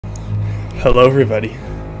Hello everybody,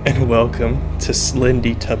 and welcome to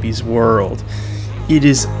Slendytubbies World. It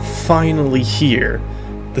is finally here,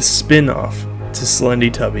 the spin-off to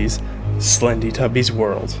Slendytubbies, Slendytubbies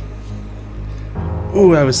World.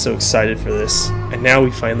 Ooh, I was so excited for this, and now we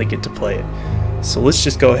finally get to play it. So let's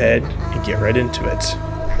just go ahead and get right into it.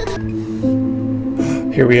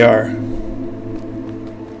 Here we are.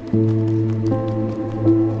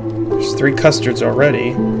 There's 3 custards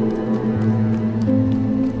already.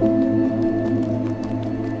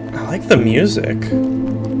 I like the music.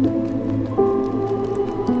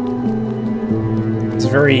 It's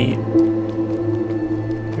very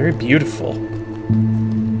beautiful.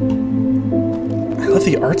 I love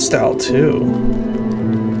the art style too.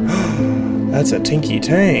 That's a Tinky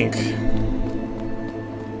Tank.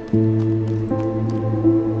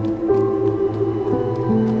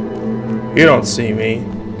 You don't see me.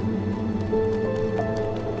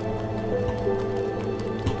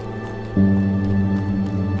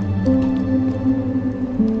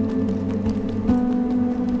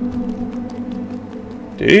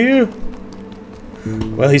 Do you?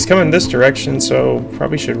 Well, he's coming this direction, so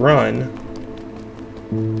probably should run.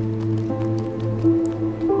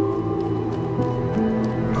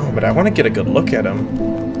 Oh, but I want to get a good look at him.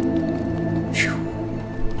 Whew.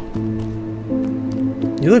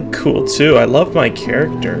 You look cool too. I love my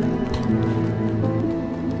character.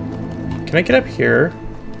 Can I get up here?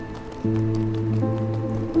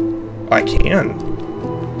 I can.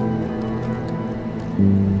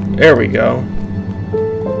 There we go.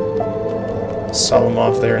 Saw him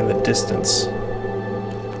off there in the distance.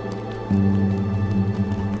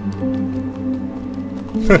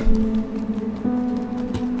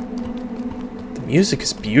 The music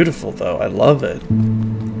is beautiful though, I love it.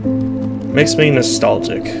 Makes me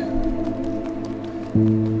nostalgic.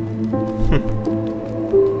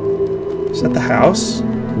 Is that the house?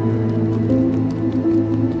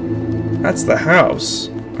 That's the house.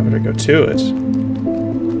 I better go to it.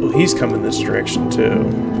 Oh, he's coming this direction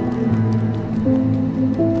too.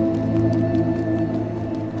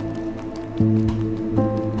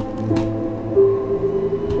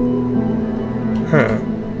 Huh.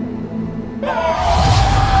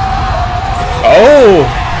 Oh!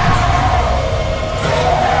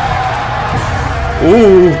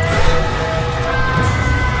 Ooh!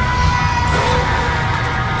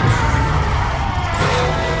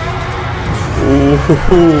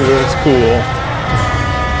 Ooh, that's cool.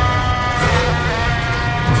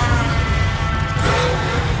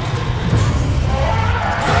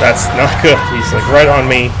 That's not good. He's like right on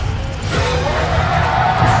me.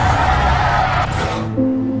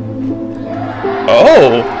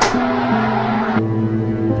 Oh!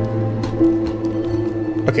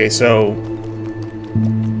 Okay, so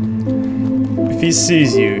if he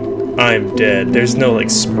sees you, I'm dead. There's no like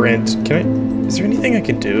sprint. Can I? Is there anything I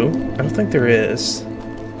can do? I don't think there is.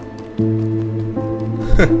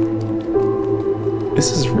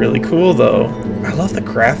 This is really cool though. I love the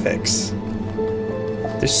graphics.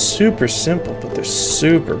 They're super simple, but they're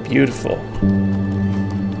super beautiful.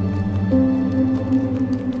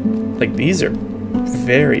 Like these are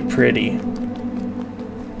very pretty.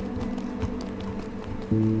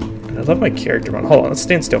 And I love my character model. Hold on, let's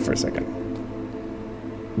stand still for a second.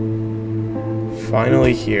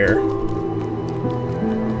 Finally here.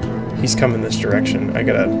 He's coming this direction. I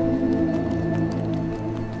gotta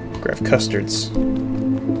grab custards.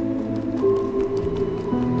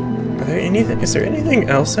 Are there anything? Is there anything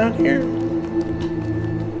else out here?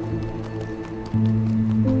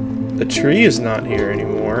 The tree is not here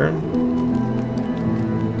anymore.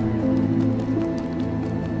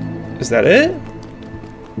 Is that it?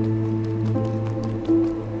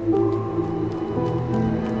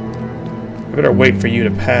 I better wait for you to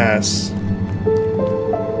pass.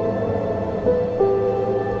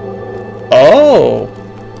 Oh!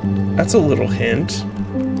 That's a little hint.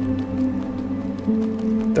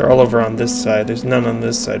 They're all over on this side. There's none on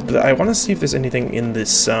this side. But I want to see if there's anything in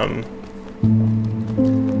this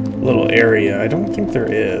little area. I don't think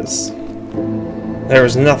there is. There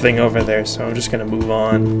was nothing over there, so I'm just gonna move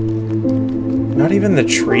on. Not even the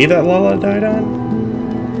tree that Lala died on?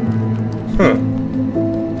 Huh.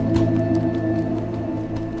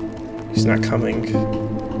 He's not coming.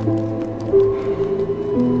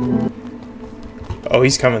 Oh,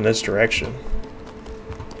 he's coming this direction.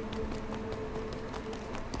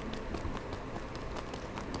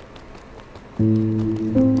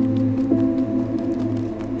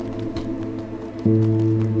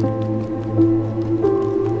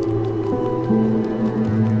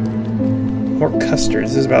 More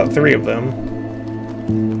custards. There's about 3 of them.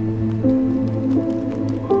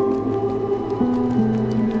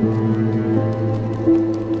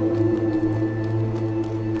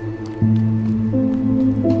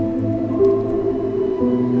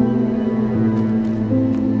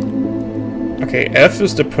 F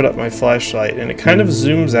is to put up my flashlight, and it kind of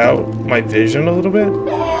zooms out my vision a little bit.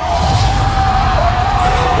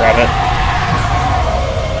 Grab it.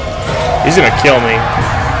 He's gonna kill me.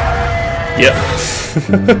 Yep.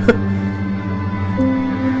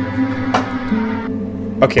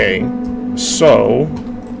 Okay, so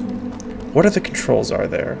what other controls are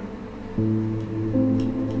there?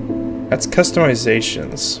 That's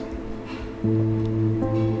customizations.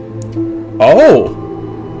 Oh!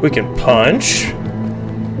 We can punch?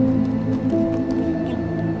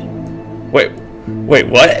 Wait,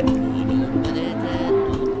 what?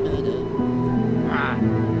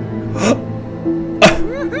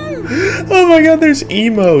 Oh my god, there's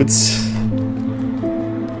emotes!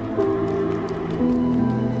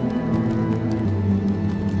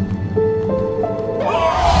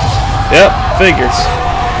 Yep, figures.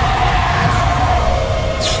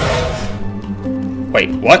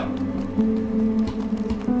 Wait, what?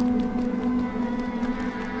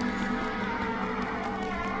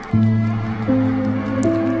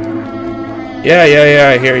 Yeah,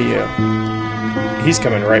 I hear you. He's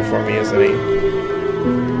coming right for me, isn't he?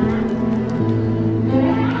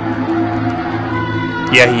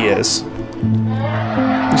 Yeah, he is.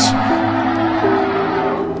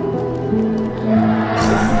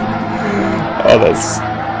 Oh, that's...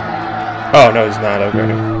 Oh, no, he's not. Okay.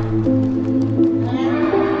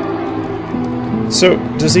 So,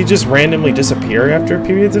 does he just randomly disappear after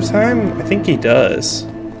periods of time? I think he does.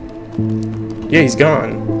 Yeah, he's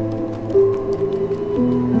gone.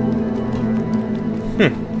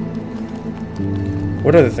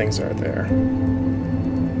 What other things are there?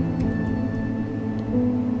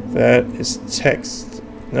 That is text.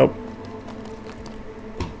 Nope.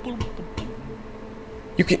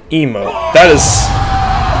 You can emote. That is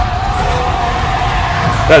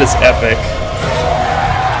epic.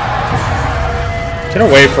 Get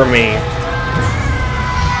away from me.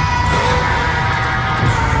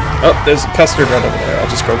 Oh, there's a custard right over there. I'll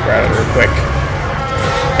just go grab it real quick.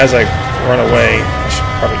 As I run away, I should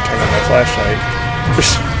probably turn on my flashlight.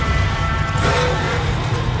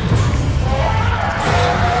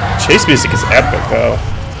 Chase music is epic, though.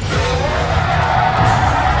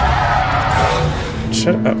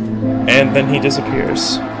 Shut up. And then he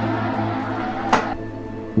disappears.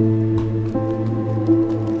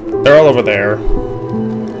 They're all over there.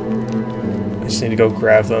 I just need to go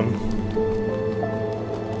grab them.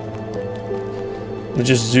 Let's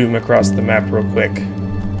just zoom across the map real quick.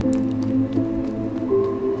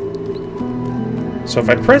 So if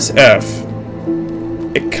I press F,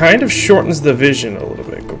 it kind of shortens the vision a little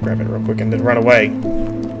bit. Go grab it real quick and then run away.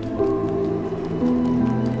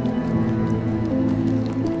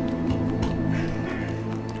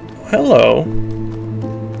 Hello.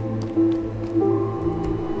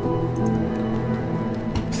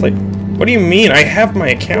 It's like, what do you mean? I have my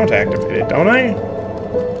account activated, don't I?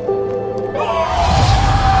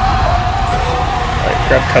 Alright,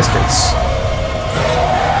 grab custards.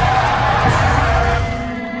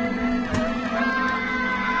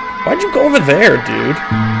 Why'd you go over there, dude?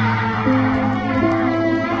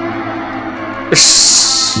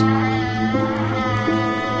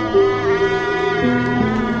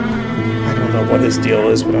 I don't know what his deal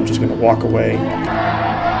is, but I'm just gonna walk away.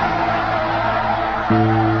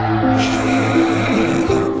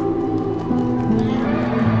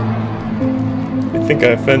 I think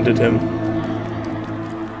I offended him.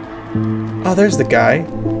 Oh, there's the guy.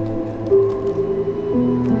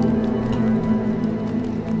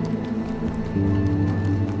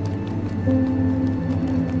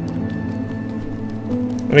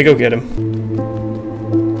 Let me go get him.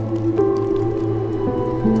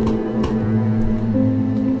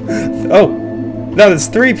 Oh! No, there's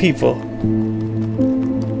 3 people!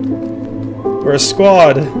 We're a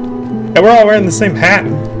squad! And we're all wearing the same hat!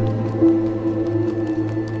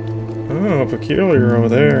 Oh, peculiar over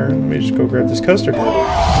there. Let me just go grab this custard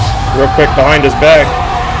real quick behind his back.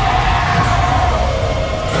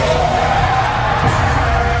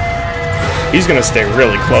 He's gonna stay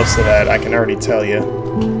really close to that, I can already tell you.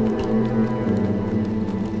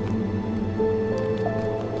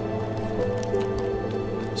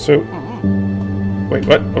 So, wait,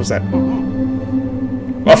 what? What was that?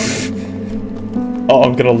 Oh,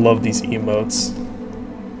 I'm gonna love these emotes.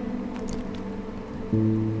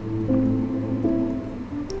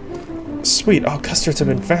 Sweet, all custards have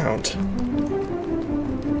been found.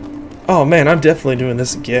 Oh man, I'm definitely doing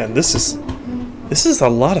this again. This is a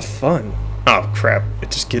lot of fun. Oh crap! It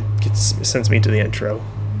just sends me to the intro.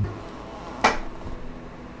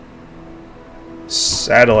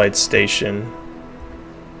 Satellite station.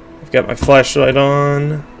 I've got my flashlight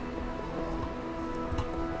on.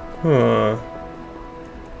 Huh.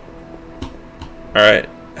 Alright.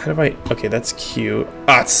 How do I... Okay, that's cute.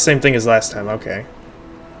 Ah, it's the same thing as last time. Okay.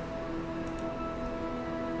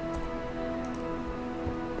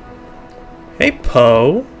 Hey,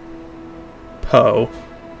 Poe. Poe.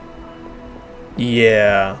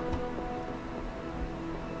 Yeah.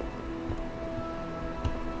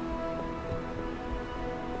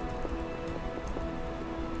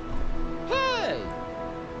 Hey!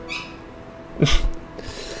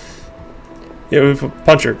 Yeah,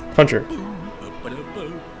 punch her. Punch her.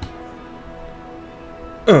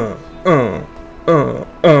 Uh, uh, uh,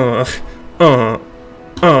 uh, uh,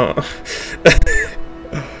 uh.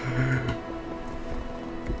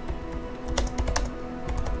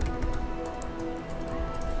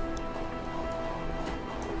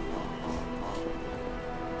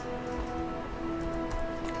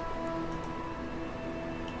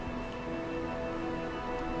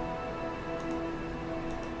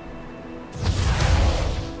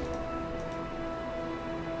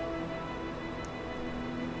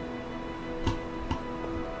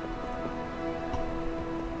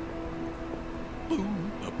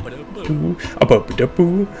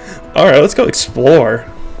 Alright, let's go explore.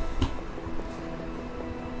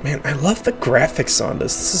 Man, I love the graphics on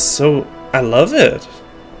this. This is so... I love it.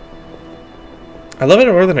 I love it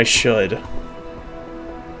more than I should.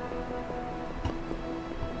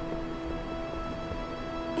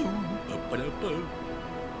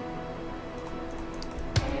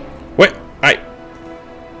 Wait,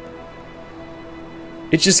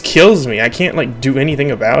 it just kills me. I can't, like, do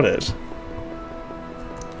anything about it.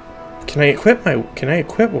 Can I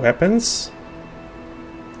equip weapons?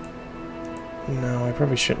 No, I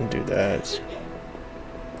probably shouldn't do that.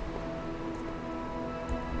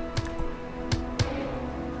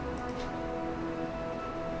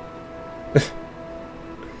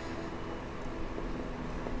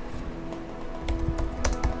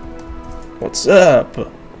 What's up?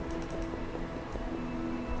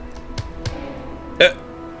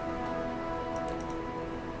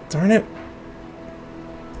 Darn it.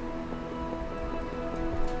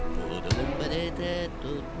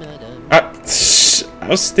 I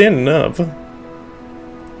was standing up.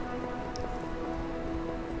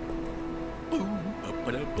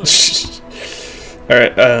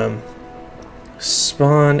 Alright,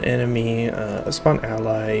 spawn enemy, spawn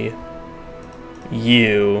ally,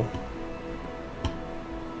 you.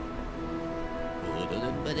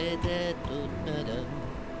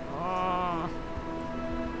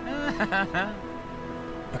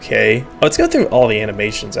 Okay, let's go through all the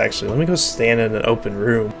animations actually. Let me go stand in an open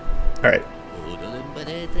room. Alright.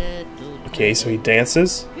 Okay, so he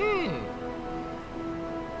dances.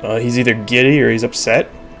 He's either giddy or he's upset.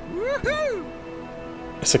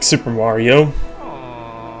 It's like Super Mario.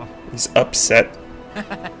 He's upset.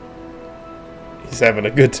 He's having a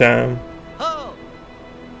good time.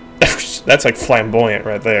 That's like flamboyant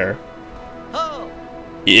right there.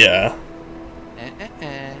 Yeah.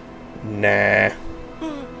 Nah.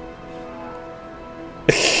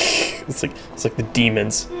 it's like the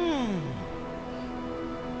demons.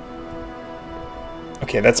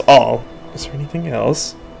 Okay, that's all. Is there anything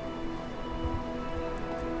else?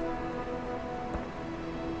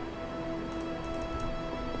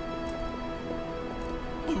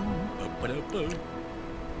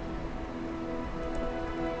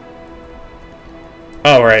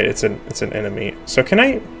 Oh right, it's an enemy. So can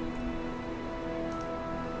I?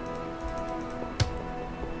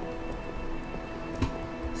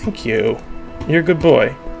 Thank you. You're a good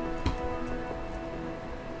boy.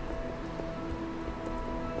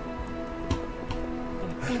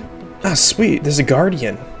 Ah, sweet. There's a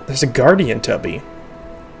guardian. There's a guardian tubby.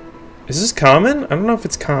 Is this common? I don't know if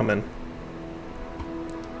it's common.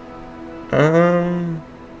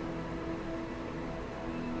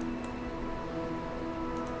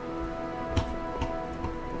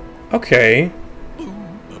 Okay.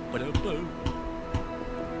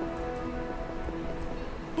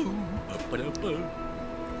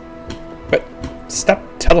 But stop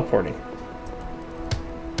teleporting.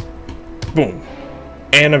 Boom.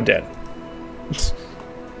 And I'm dead.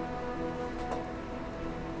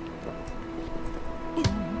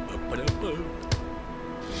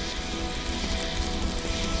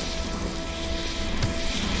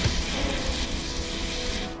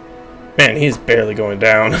 Man, he's barely going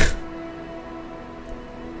down.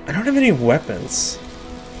 I don't have any weapons.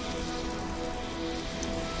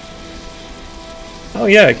 Oh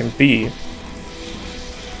yeah, I can be.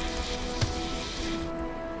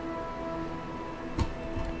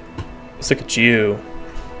 Let's look at you.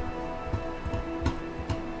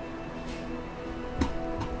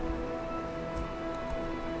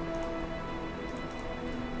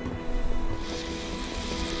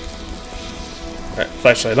 Alright,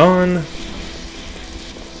 flashlight on.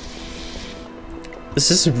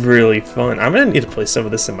 This is really fun. I'm gonna need to play some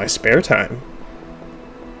of this in my spare time.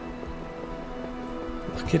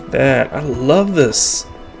 Look at that. I love this.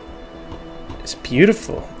 It's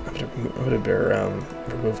beautiful. I'm gonna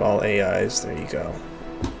remove all AIs. There you go.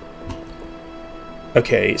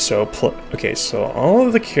 Okay, so all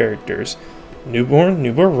of the characters: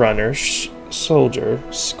 newborn runner, soldier,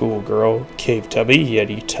 schoolgirl, cave tubby,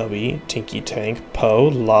 yeti tubby, tinky tank, Poe,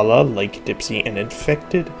 Lala, lake dipsy, and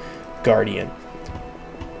infected guardian.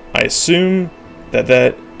 I assume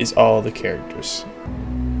that is all the characters.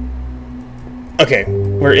 Okay,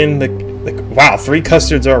 we're in the wow, 3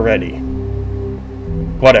 custards already.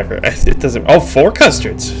 Whatever, it doesn't. Oh, 4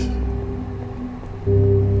 custards.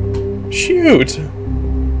 Shoot.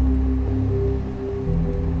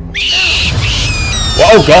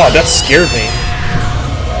 Oh god, that scared me.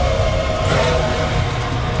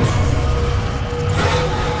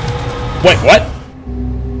 Wait, what?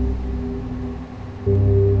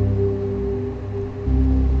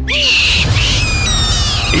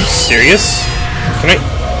 Are you serious? Can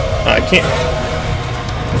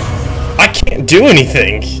I can't do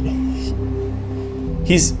anything.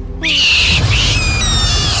 He's...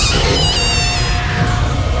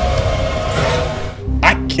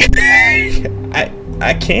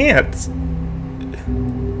 I can't.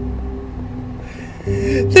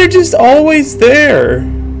 They're just always there.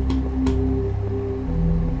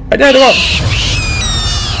 I died about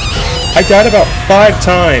 5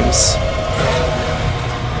 times.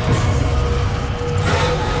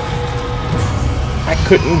 I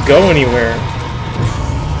couldn't go anywhere.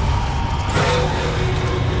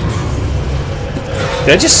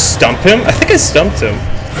 Did I just stump him? I think I stumped him.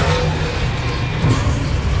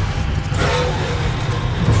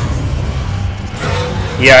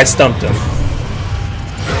 Yeah, I stumped him.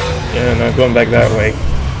 Yeah, no, going back that way.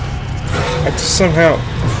 I just somehow...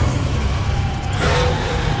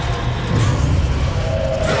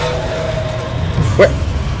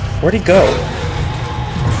 Where'd he go?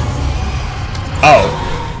 Oh.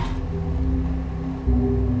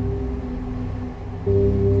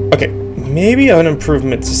 Okay, maybe an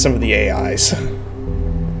improvement to some of the AIs.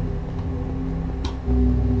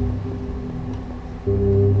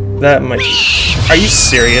 That might be... Are you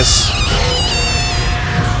serious?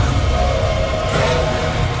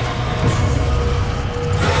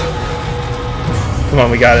 Come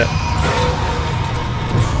on, we got it.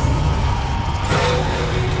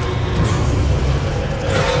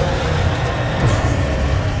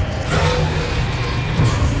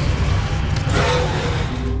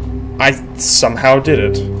 I somehow did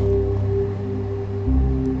it.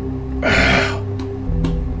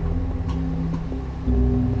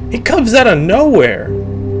 He comes out of nowhere.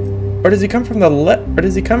 Or does he come from the left? Or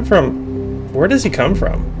does he come from... Where does he come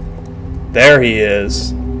from? There he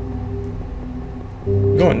is.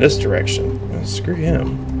 Going this direction. Oh, screw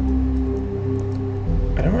him.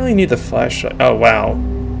 I don't really need the flashlight. Oh, wow.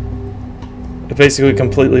 It basically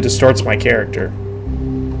completely distorts my character.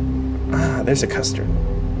 Ah, there's a custard.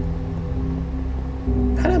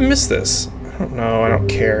 How did I miss this? I don't know. I don't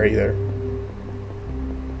care either.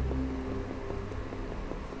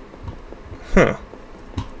 Huh.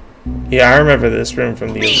 Yeah, I remember this room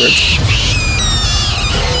from the original.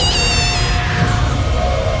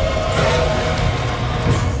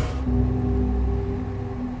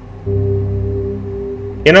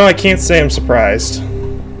 You know, I can't say I'm surprised.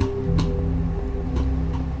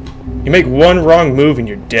 You make one wrong move and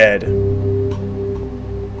you're dead.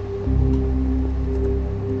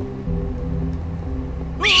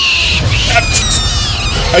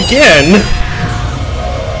 Again?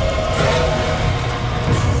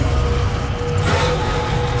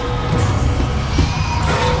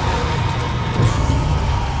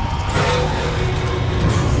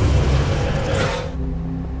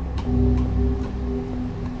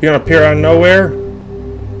 You gonna appear out of nowhere?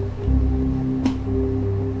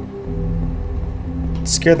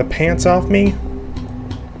 Scare the pants off me?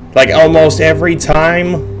 Like almost every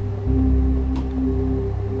time?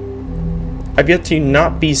 I've yet to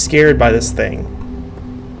not be scared by this thing.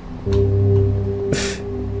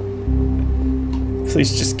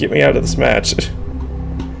 Please just get me out of this match.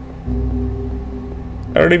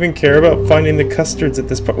 I don't even care about finding the custards at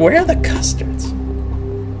this point. Where are the custards?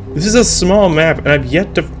 This is a small map, and I've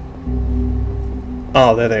yet to...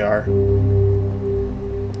 Oh, there they are.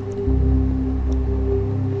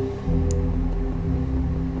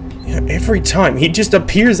 Yeah, every time, he just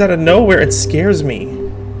appears out of nowhere. It scares me.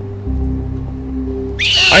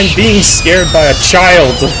 I'm being scared by a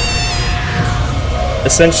child.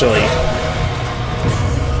 Essentially.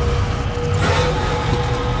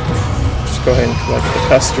 just go ahead and collect the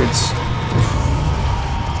custards.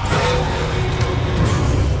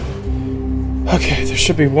 Okay, there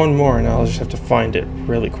should be one more, and I'll just have to find it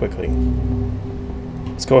really quickly.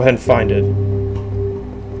 Let's go ahead and find it.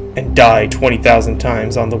 And die 20,000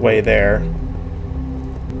 times on the way there.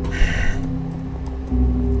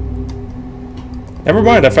 Never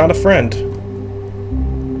mind, I found a friend.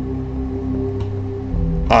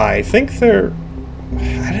 I think they're...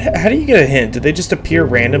 How do you get a hint? Did they just appear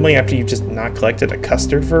randomly after you've just not collected a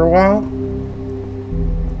custard for a while?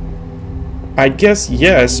 I guess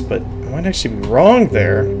yes, but I might actually be wrong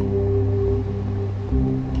there.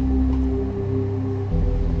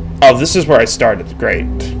 Oh, this is where I started. Great.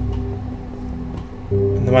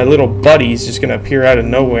 And then my little buddy's just gonna appear out of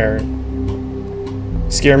nowhere.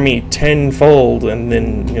 Scare me tenfold, and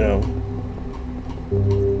then, you know...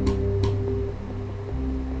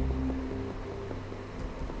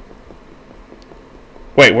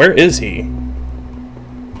 Wait, where is he?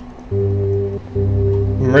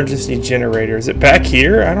 Emergency generator. Is it back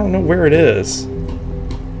here? I don't know where it is.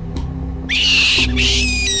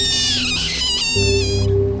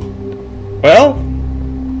 Well,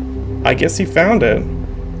 I guess he found it.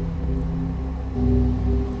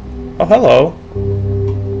 Oh, hello.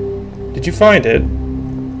 Did you find it?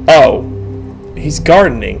 Oh, he's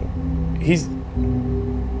gardening. He's...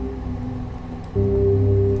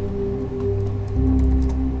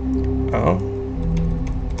 Oh.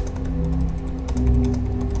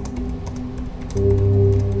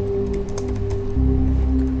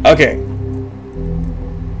 Okay.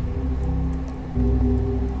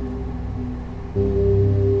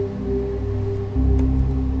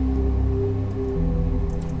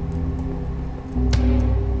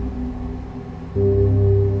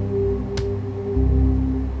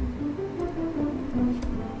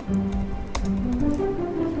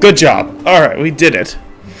 Good job. All right, we did it.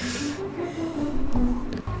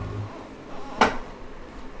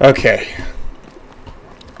 Okay.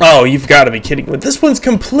 Oh, you've got to be kidding me. This one's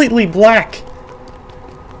completely black.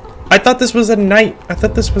 I thought this was a night. I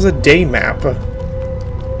thought this was a day map.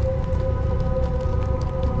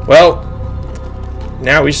 Well,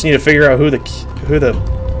 now we just need to figure out who the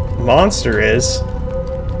monster is.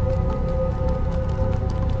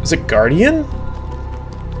 Is it Guardian?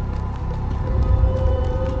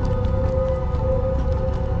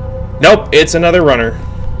 Nope, it's another runner.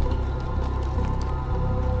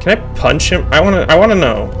 Can I punch him? I wanna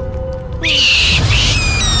know.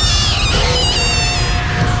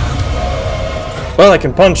 Well, I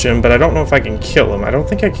can punch him, but I don't know if I can kill him. I don't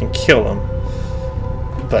think I can kill him.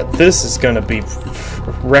 But this is gonna be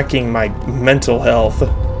wrecking my mental health.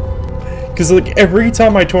 Because, like, every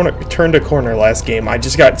time I turned a corner last game, I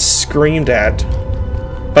just got screamed at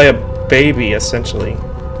by a baby, essentially.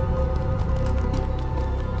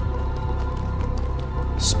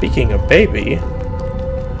 Speaking of baby...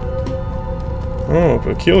 Oh,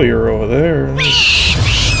 peculiar over there.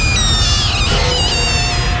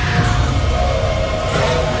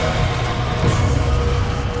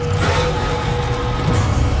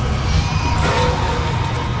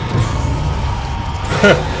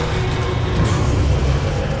 Huh.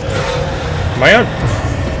 Am I out?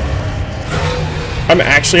 I'm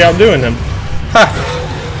actually outdoing him. Ha!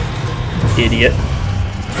 Idiot.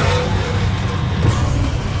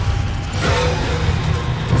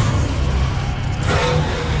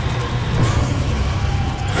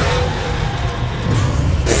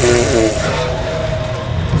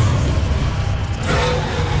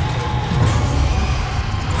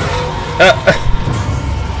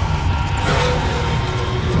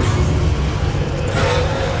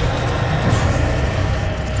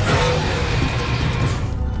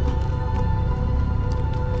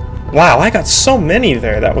 Wow, I got so many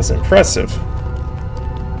there. That was impressive.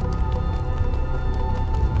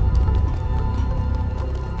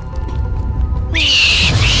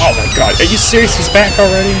 Oh my god, are you serious? He's back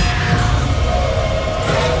already?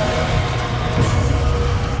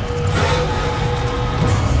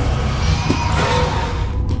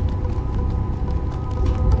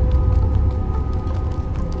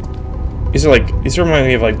 These remind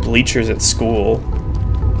me of like bleachers at school.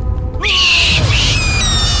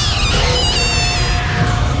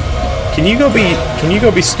 Can you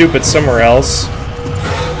go be stupid somewhere else?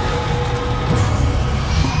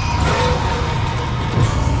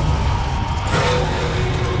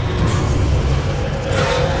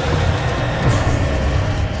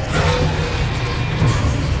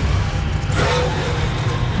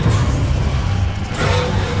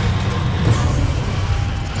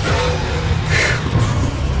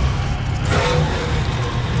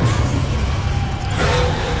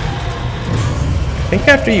 think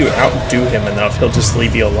after you outdo him enough, he'll just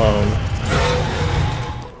leave you alone.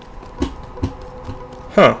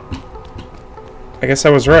 Huh. I guess I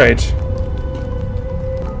was right.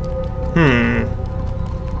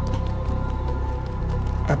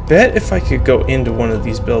 I bet if I could go into one of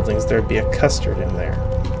these buildings, there'd be a custard in there.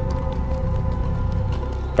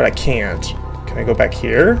 But I can't. Can I go back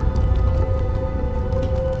here?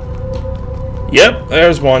 Yep,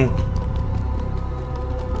 there's one.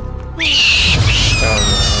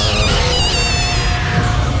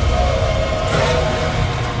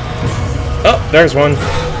 Oh, there's one.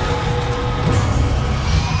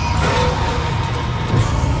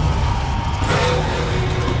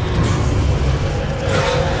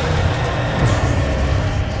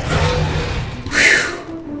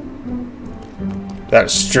 That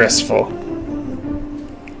is stressful.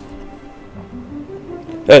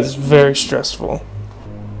 That is very stressful.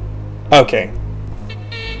 Okay.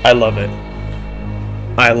 I love it.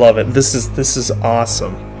 I love it. This is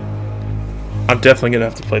awesome. I'm definitely gonna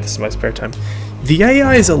have to play this in my spare time. The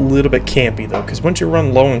AI is a little bit campy though, because once you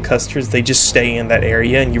run low on custards, they just stay in that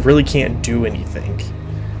area and you really can't do anything.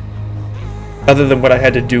 Other than what I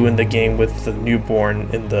had to do in the game with the newborn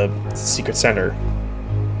in the secret center.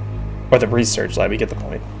 Or the research lab, you get the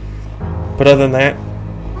point. But other than that,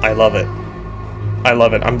 I love it. I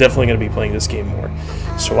love it. I'm definitely going to be playing this game more.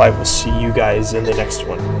 So I will see you guys in the next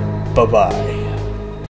one. Bye-bye.